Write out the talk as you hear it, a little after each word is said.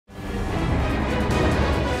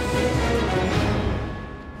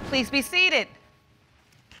Please be seated.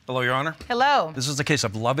 Hello, Your Honor. Hello. This is the case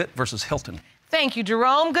of Lovett versus Hilton. Thank you,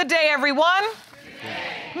 Jerome. Good day, everyone.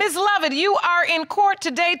 Ms. Lovett, you are in court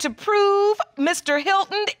today to prove Mr.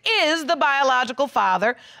 Hilton is the biological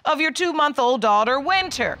father of your 2-month-old daughter,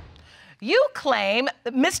 Winter. You claim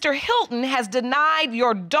that Mr. Hilton has denied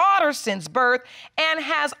your daughter since birth and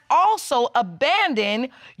has also abandoned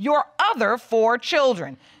your other 4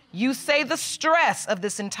 children. You say the stress of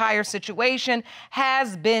this entire situation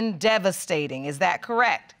has been devastating. Is that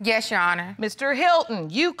correct? Yes, Your Honor. Mr. Hilton,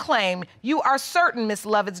 you claim you are certain Miss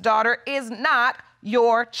Lovett's daughter is not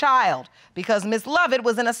your child because Miss Lovett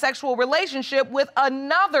was in a sexual relationship with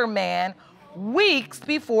another man weeks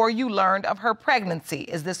before you learned of her pregnancy.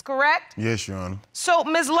 Is this correct? Yes, Your Honor. So,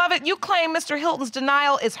 Ms. Lovett, you claim Mr. Hilton's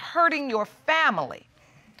denial is hurting your family.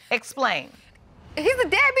 Explain. He's a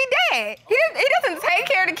deadbeat dad. He doesn't take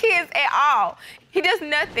care of the kids at all. He does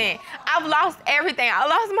nothing. I've lost everything. I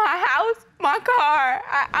lost my house, my car.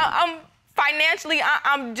 I'm financially,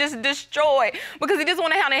 I'm just destroyed because he doesn't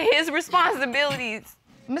want to handle his responsibilities.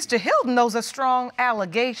 Mr. Hilton, those are strong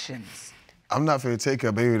allegations. I'm not finna take care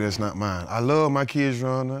of a baby that's not mine. I love my kids, Your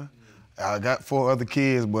Honor. I got 4 other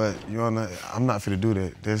kids, but, Your Honor, I'm not finna do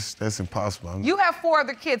that. That's impossible. You have 4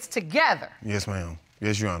 other kids together. Yes, ma'am.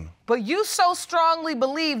 Yes, Your Honor. But you so strongly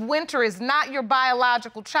believe Winter is not your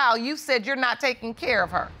biological child, you said you're not taking care of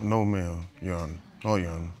her. No, ma'am, Your Honor. No, Your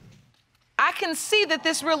Honor. I can see that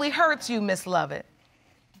this really hurts you, Miss Lovett.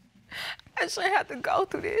 I shouldn't have to go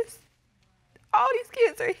through this. All these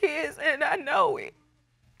kids are his, and I know it.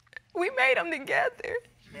 We made them together.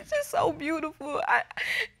 It's just so beautiful.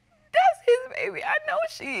 That's his baby. I know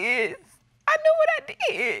she is. I know what I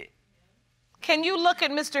did. Can you look at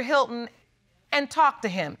Mr. Hilton and talk to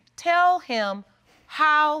him? Tell him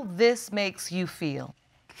how this makes you feel.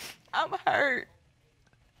 I'm hurt.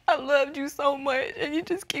 I loved you so much, and you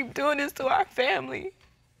just keep doing this to our family.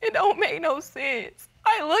 It don't make no sense.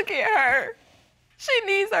 I look at her. She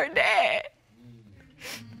needs her dad.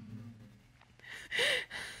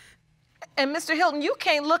 And Mr. Hilton, you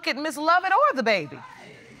can't look at Miss Lovett or the baby.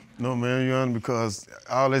 No, ma'am, Your Honor, because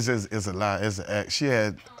all this is a lie, it's an act. She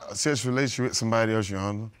had a sexual relationship with somebody else, Your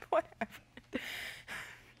Honor. What happened?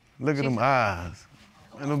 Look at them eyes.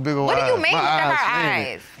 And them big old What eyes. do you mean with her Man.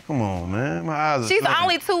 eyes? Come on, man. My eyes are She's stunning.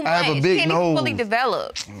 only 2 months. I have a big she nose. ain't fully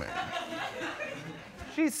developed. Man.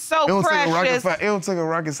 She's so It don't precious. it don't take a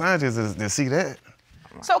rocket scientist to see that.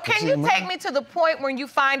 So can you take me to the point when you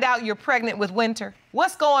find out you're pregnant with Winter?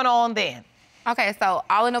 What's going on then? Okay, so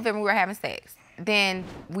all in November we were having sex. Then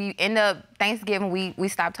we end up, Thanksgiving, we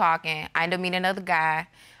stopped talking. I ended up meeting another guy.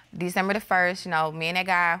 December the 1st, you know, me and that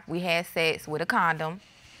guy, we had sex with a condom.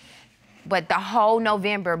 But the whole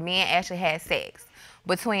November, me and Ashley had sex.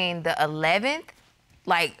 Between the 11th,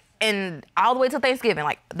 and all the way till Thanksgiving,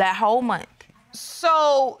 that whole month.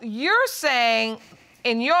 So you're saying,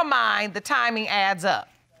 in your mind, the timing adds up?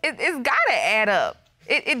 It's gotta add up.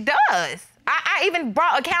 It does. I even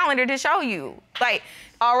brought a calendar to show you.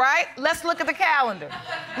 All right, let's look at the calendar.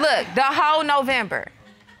 Look, the whole November.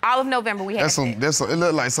 All of November we had sex. It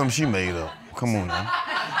looked like something she made up. Come on now.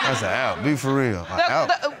 That's an out. Be for real.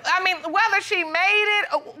 I mean, whether she made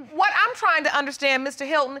it, what I'm trying to understand, Mr.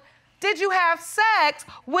 Hilton, did you have sex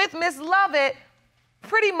with Miss Lovett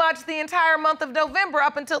pretty much the entire month of November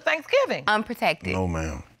up until Thanksgiving? Unprotected. No,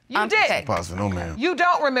 ma'am. You did? Possible, no, ma'am. You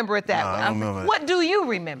don't remember it that way? I don't remember. What do you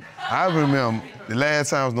remember? I remember the last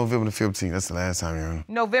time was November the 15th. That's the last time, Your Honor.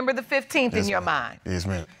 November the 15th in your mind? Yes,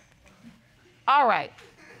 ma'am. All right.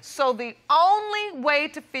 So the only way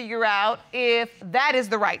to figure out if that is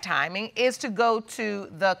the right timing is to go to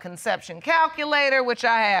the conception calculator, which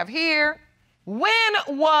I have here. When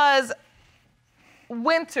was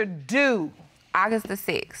Winter due? August the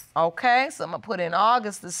 6th. Okay, so I'm gonna put in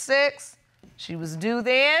August the 6th. She was due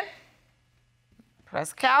then.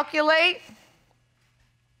 Press calculate.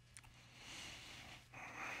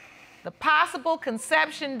 The possible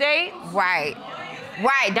conception date. Right.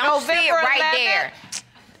 Don't see it right there.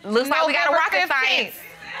 Looks like we got a rocket science.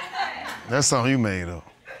 That's something you made up.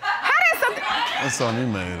 How that's something? That's something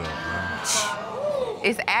you made up, man.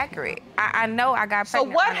 It's accurate. I know I got So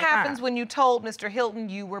pregnant. what happens when you told Mr. Hilton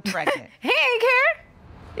you were pregnant? He ain't care.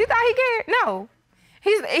 You thought he cared? No.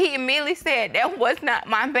 He immediately said that was not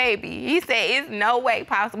my baby. He said it's no way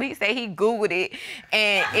possible. He said he Googled it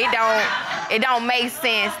and it don't make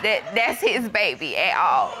sense that that's his baby at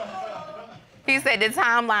all. He said the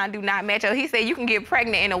timeline do not match up. He said you can get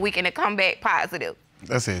pregnant in a week and it come back positive.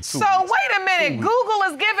 That's it. So wait a minute, Google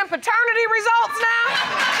is giving paternity results now?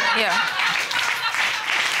 Yeah.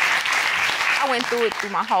 I went through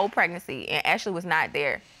my whole pregnancy and Ashley was not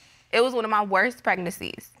there. It was one of my worst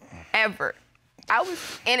pregnancies. ever. I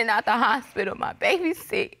was in and out the hospital. My baby's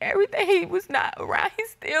sick. Everything. He was not around. He's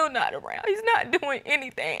still not around. He's not doing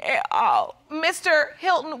anything at all. Mr.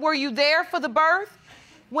 Hilton, were you there for the birth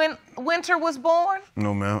when Winter was born?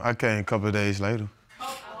 No, ma'am. I came a couple of days later.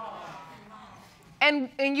 And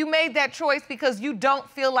you made that choice because you don't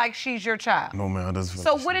feel like she's your child? No, ma'am.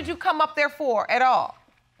 So what did you come up there for at all?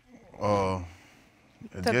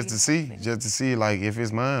 Just to see like if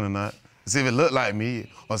it's mine or not. See if it looked like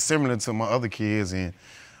me or similar to my other kids, and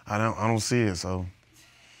I don't see it, so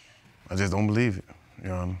I just don't believe it, you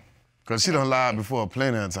know. Cause she done lied before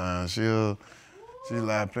plenty of times. She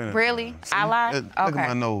lied plenty. Really? Of times. See, I lied? Look Okay. at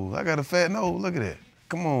my nose. I got a fat nose. Look at that.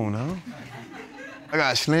 Come on now. I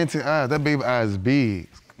got slanted eyes. That baby eyes is big.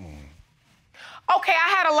 Come on. Okay, I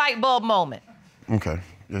had a light bulb moment. Okay.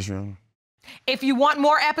 Yes, Your Honor. If you want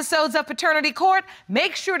more episodes of Paternity Court,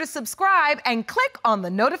 make sure to subscribe and click on the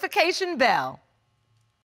notification bell.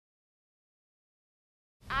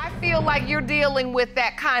 I feel like you're dealing with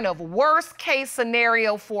that kind of worst case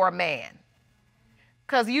scenario for a man.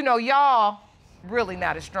 Because, you know, y'all really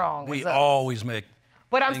not as strong We as us. always make.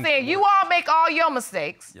 But I'm things saying you work. all make all your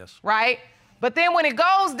mistakes, Yes. right? But then when it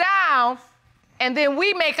goes down and then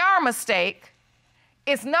we make our mistake,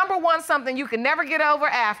 it's number one, something you can never get over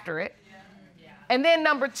after it. And then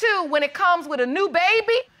number two, when it comes with a new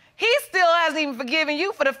baby, he still hasn't even forgiven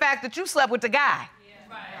you for the fact that you slept with the guy.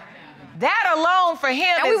 That alone for him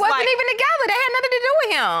And is we wasn't like, even together. That had nothing to do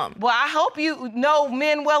with him. well, I hope you know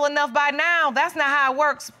men well enough by now. That's not how it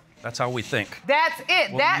works. That's how we think. That's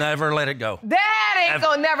it. We'll never let it go. That ain't Ever.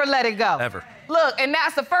 gonna never let it go. Ever. Look, and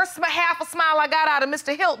that's the first half a smile I got out of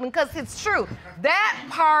Mr. Hilton, because it's true. That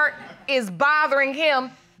part is bothering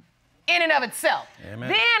him in and of itself. Amen.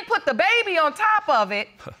 Then put the baby on top of it.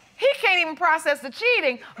 He can't even process the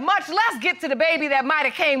cheating, much less get to the baby that might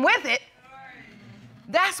have came with it.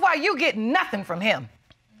 That's why you get nothing from him.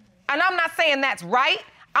 And I'm not saying that's right.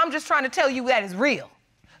 I'm just trying to tell you that is real.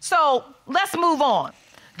 So let's move on.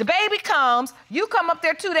 The baby comes, you come up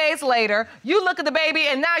there 2 days later, you look at the baby,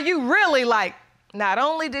 and now you really like, not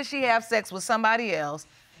only did she have sex with somebody else,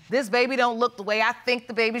 this baby don't look the way I think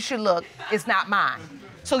the baby should look. It's not mine.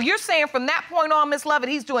 So you're saying from that point on, Miss Lovett,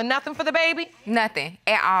 he's doing nothing for the baby? Nothing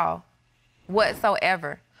at all,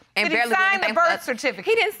 whatsoever. And Did he barely sign the anything for birth us. certificate?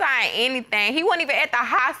 He didn't sign anything. He wasn't even at the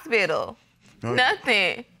hospital. No,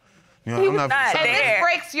 Nothing. you know, He I'm was not not finna And sign there. this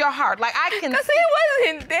breaks your heart. Like, I can Because see. he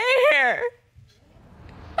wasn't there.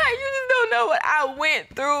 Like, you just don't know what I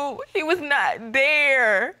went through. He was not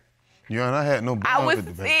there. Your Honor, I had no I bond was with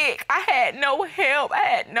the baby. sick. I had no help. I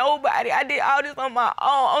had nobody. I did all this on my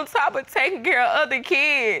own, on top of taking care of other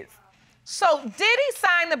kids. So did he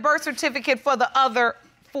sign the birth certificate for the other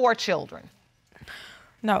 4 children?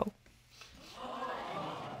 No.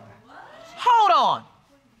 Hold on.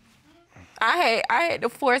 I had to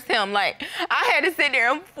force him. Like, I had to sit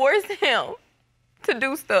there and force him to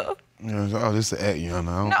do stuff. You know, oh, this is an act, Your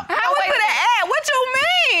Honor. I don't- No, How wait is it a an act? What you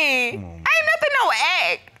mean? Ain't nothing no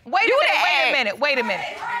act. Wait You a the minute, wait a act. minute, wait a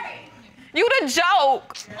minute. You the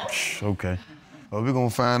joke. Okay. Well, we're gonna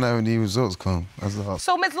find out when these results come. That's all.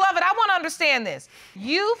 So, Ms. Lovett, I want to understand this.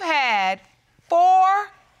 You've had 4,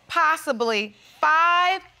 possibly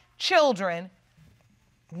 5 children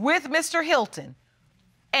with Mr. Hilton,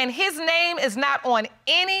 and his name is not on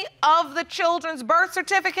any of the children's birth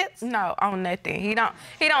certificates? No, on nothing. He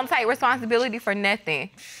don't take responsibility for nothing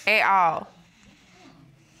at all.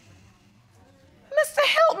 Mr.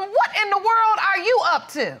 Hilton, what in the world are you up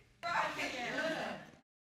to?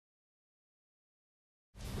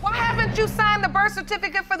 Why haven't you signed the birth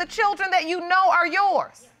certificate for the children that you know are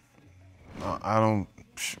yours? I don't,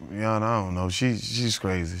 Your Honor, I don't know. She's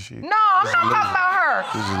crazy. No, I'm not talking about her.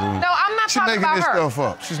 She's a loser. No, I'm not She's talking making about this her. stuff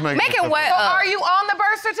up. She's making Making this stuff what So up? are you on the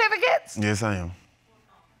birth certificates? Yes, I am.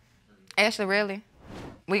 Ashley, really?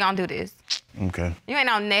 We gonna do this. Okay. You ain't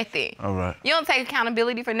on nothing. All right. You don't take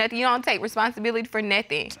accountability for nothing. You don't take responsibility for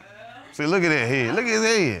nothing. See, look at that head. Look at his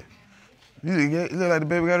head. You look like the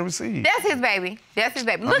baby got to receive. That's his baby. That's his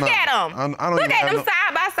baby. Look not- at him. I don't Look even at have them no-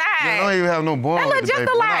 side by side. I don't even have no bond They with look the just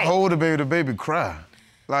baby. When I alike. hold the baby cry.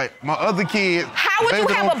 Like my other kids. How would you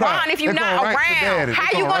baby have don't a cry. bond if you're They not come right to around? daddy.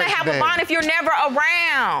 How They you come gonna right to have a daddy. bond if you're never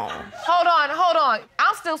around? Hold on.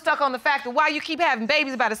 I'm still stuck on the fact of why you keep having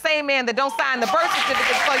babies by the same man that don't sign the birth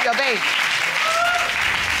certificate for your baby.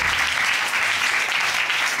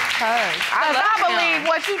 Because I believe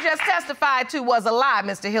what you just testified to was a lie,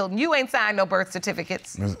 Mr. Hilton. You ain't signed no birth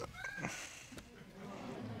certificates.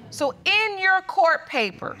 So in your court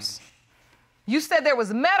papers, you said there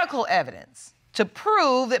was medical evidence to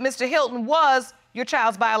prove that Mr. Hilton was your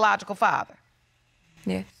child's biological father.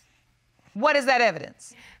 Yes. What is that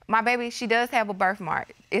evidence? My baby, she does have a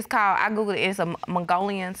birthmark. It's called, I Googled it, it's a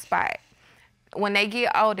Mongolian spot. When they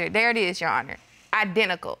get older, there it is, Your Honor,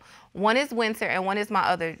 identical. One is Winter and one is my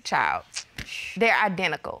other child. They're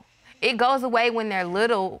identical. It goes away when they're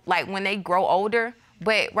little, like when they grow older,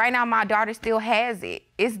 but right now my daughter still has it.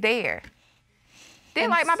 It's there. Then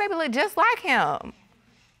like my baby look just like him.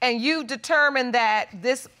 And you determined that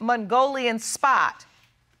this Mongolian spot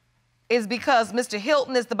is because Mr.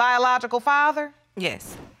 Hilton is the biological father?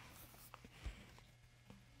 Yes.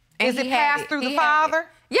 Is it passed through the father?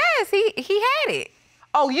 Yes, he had it.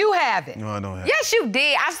 Oh, you have it? No, I don't have it. Yes, you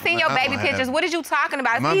did. I've seen your baby pictures. What are you talking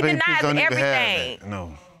about? My He baby denies don't even have everything. that.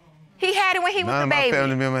 No. He had it when he was None a of my baby.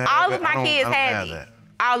 family members have All that. of my I don't kids had have it. that.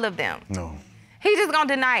 All of them. No. He just gonna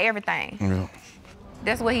deny everything. Yeah.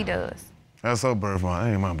 That's what he does. That's her birthmark.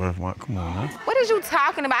 That ain't my birthmark. Come on, man. What is you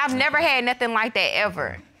talking about? I've never had nothing like that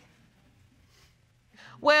ever.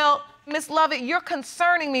 Well, Miss Lovett, you're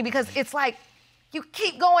concerning me because it's like you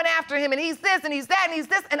keep going after him and he's this and he's that and he's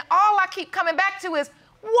this, and all I keep coming back to is,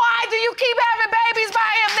 why do you keep having babies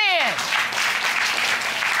by him then?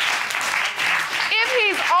 If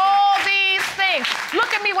he's all these things,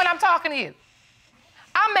 look at me when I'm talking to you.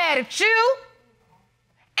 I'm mad at you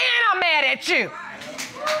and I'm mad at you.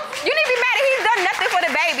 You need to be mad that he's done nothing for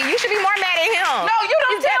the baby. You should be more mad at him. No, you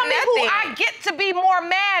don't He's tell done me who nothing. I get to be more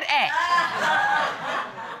mad at.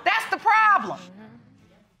 That's the problem.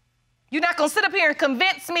 You're not gonna sit up here and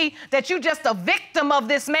convince me that you're just a victim of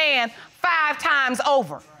this man 5 times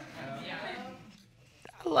over.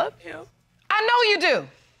 I love him. I know you do.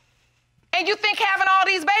 And you think having all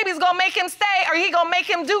these babies gonna make him stay or he gonna make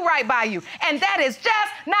him do right by you. And that is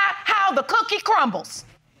just not how the cookie crumbles.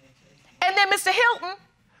 And then, Mr. Hilton,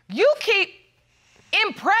 you keep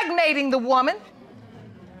impregnating the woman.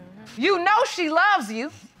 You know she loves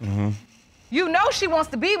you. You know she wants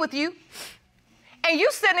to be with you. And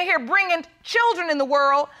you sitting here bringing children in the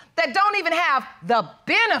world that don't even have the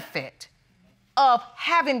benefit of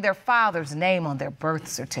having their father's name on their birth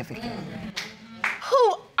certificate.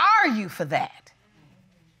 Who are you for that?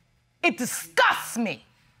 It disgusts me.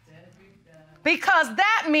 Because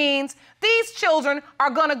that means these children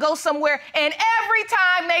are gonna go somewhere, and every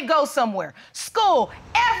time they go somewhere, school,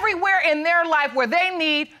 everywhere in their life where they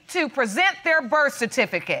need to present their birth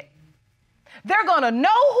certificate, they're gonna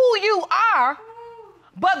know who you are,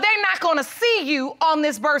 but they're not gonna see you on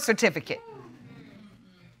this birth certificate.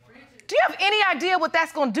 Do you have any idea what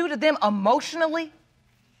that's gonna do to them emotionally?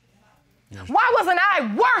 Why wasn't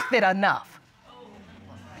I worth it enough?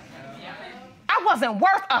 I wasn't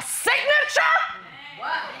worth a signature?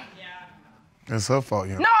 It's her fault,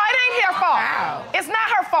 yeah. No, it ain't her fault. Wow. It's not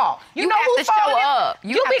her fault. You know have whose to fault show it is? up.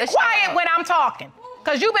 You be have to show quiet up. when I'm talking.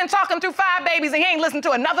 Because you've been talking through 5 babies and you ain't listened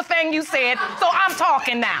to another thing you said, so I'm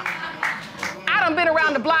talking now. I done been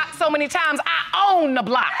around the block so many times, I own the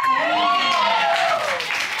block.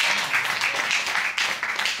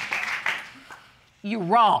 You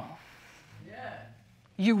wrong.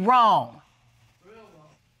 You wrong.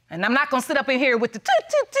 And I'm not gonna sit up in here with the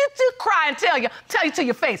cry and tell you to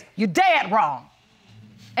your face, you're dead wrong.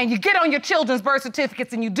 And you get on your children's birth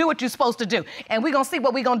certificates and you do what you're supposed to do. And we're gonna see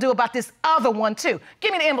what we're gonna do about this other one too.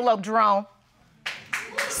 Give me the envelope, Jerome.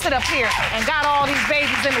 Sit up here and got all these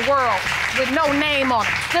babies in the world with no name on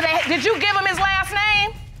them. Did you give him his last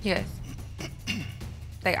name? Yes.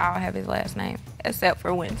 They all have his last name, except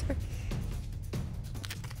for Winter.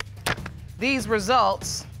 These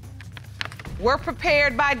results were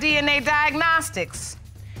prepared by DNA Diagnostics,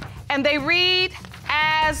 and they read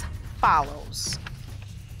as follows.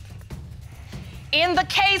 In the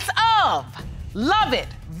case of Lovett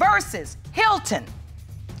versus Hilton,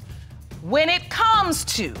 when it comes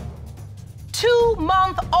to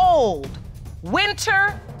 2-month-old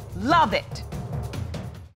Winter Lovett,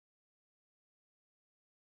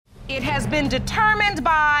 it has been determined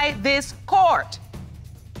by this court.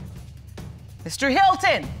 Mr.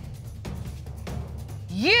 Hilton,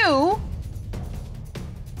 you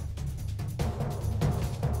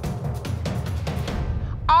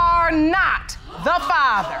are not the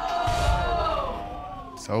father.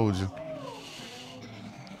 Told you.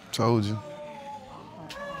 Told you.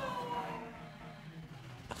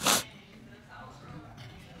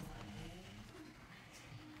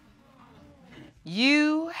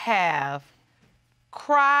 You have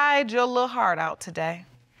cried your little heart out today.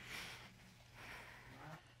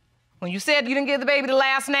 When you said you didn't give the baby the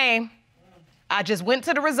last name, I just went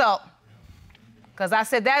to the result, because I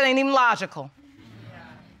said that ain't even logical.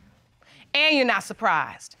 And you're not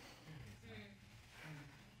surprised.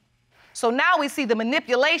 So now we see the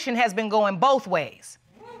manipulation has been going both ways.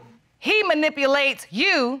 He manipulates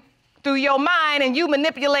you through your mind and you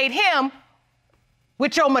manipulate him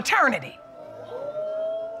with your maternity.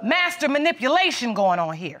 Master manipulation going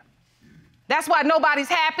on here. That's why nobody's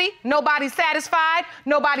happy, nobody's satisfied,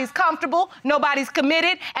 nobody's comfortable, nobody's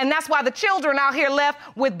committed, and that's why the children out here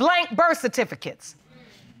left with blank birth certificates.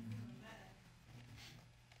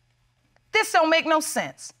 This don't make no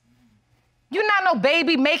sense. You're not no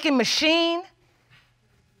baby making machine.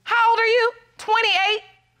 How old are you? 28?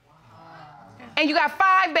 And you got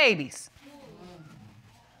 5 babies.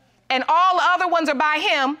 And all the other ones are by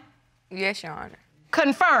him. Yes, Your Honor.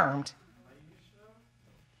 Confirmed.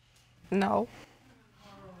 No.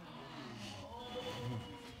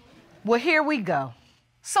 Well, here we go.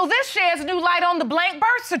 So this sheds new light on the blank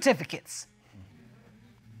birth certificates.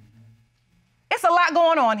 It's a lot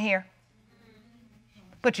going on here.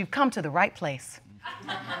 But you've come to the right place.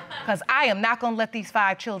 Because I am not going to let these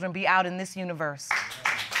 5 children be out in this universe,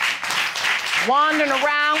 wandering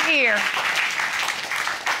around here,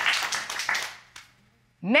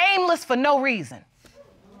 nameless for no reason.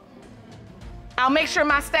 I'll make sure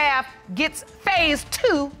my staff gets phase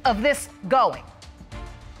 2 of this going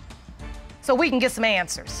so we can get some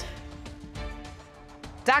answers.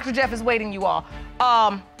 Dr. Jeff is waiting, you all.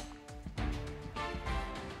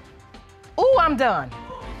 Ooh, I'm done.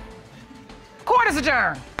 Court is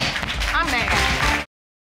adjourned. I'm mad.